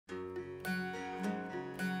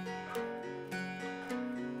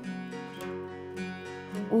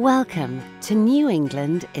Welcome to New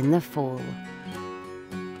England in the fall.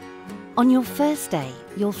 On your first day,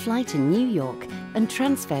 you'll fly to New York and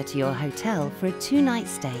transfer to your hotel for a 2-night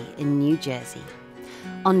stay in New Jersey.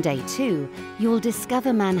 On day 2, you'll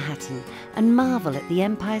discover Manhattan and marvel at the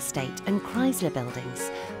Empire State and Chrysler buildings,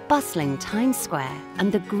 bustling Times Square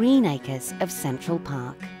and the green acres of Central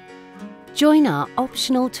Park. Join our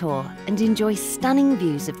optional tour and enjoy stunning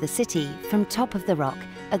views of the city from top of the rock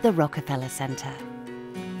at the Rockefeller Center.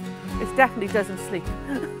 It definitely doesn't sleep.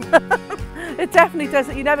 It definitely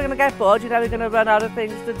doesn't. You're never going to get bored, you're never going to run out of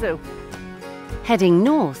things to do. Heading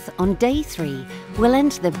north on day 3, we'll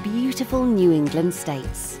enter the beautiful New England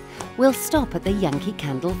states. We'll stop at the Yankee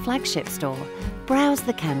Candle flagship store, browse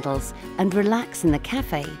the candles and relax in the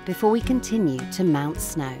cafe before we continue to Mount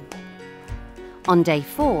Snow. On day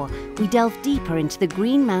 4, we delve deeper into the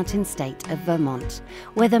Green Mountain state of Vermont,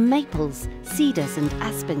 where the maples, cedars and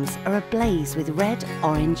aspens are ablaze with red,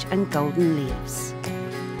 orange and golden leaves.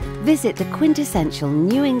 Visit the quintessential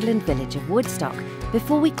New England village of Woodstock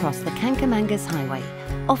before we cross the Kankamangas Highway,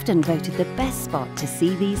 often voted the best spot to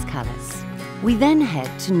see these colours. We then head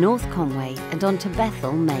to North Conway and on to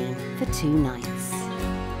Bethel, Maine for 2 nights.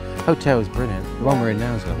 Hotel is brilliant. The one we're in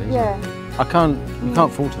now is lovely, isn't it? You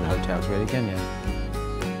can't fault the hotels really, can you?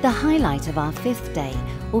 The highlight of our 5th day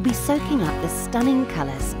will be soaking up the stunning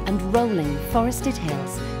colours and rolling forested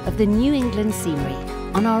hills of the New England scenery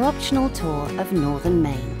on our optional tour of northern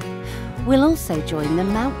Maine. We'll also join the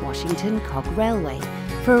Mount Washington Cog Railway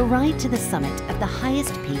for a ride to the summit of the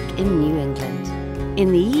highest peak in New England.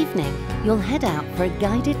 In the evening, you'll head out for a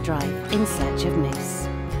guided drive in search of moose.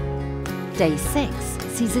 Day 6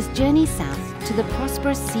 sees us journey south to the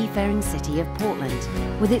prosperous seafaring city of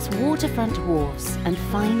Portland with its waterfront wharves and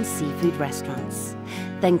fine seafood restaurants.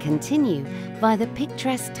 Then continue via the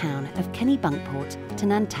picturesque town of Kennebunkport to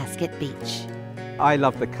Nantasket Beach. I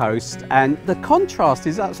love the coast and the contrast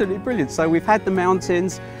is absolutely brilliant. So we've had the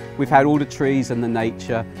mountains, we've had all the trees and the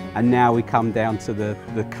nature, and now we come down to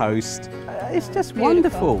the coast. It's just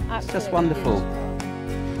wonderful. It's just wonderful.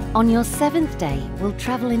 On your 7th day, we'll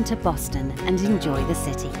travel into Boston and enjoy the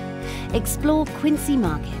city. Explore Quincy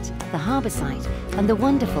Market, the Harbourside and the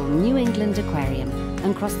wonderful New England Aquarium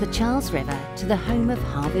and cross the Charles River to the home of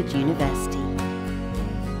Harvard University.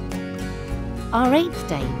 Our 8th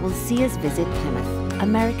day will see us visit Plymouth,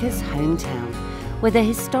 America's hometown, where the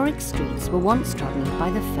historic streets were once trodden by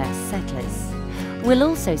the first settlers. We'll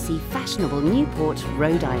also see fashionable Newport,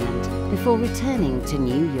 Rhode Island, before returning to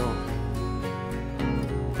New York.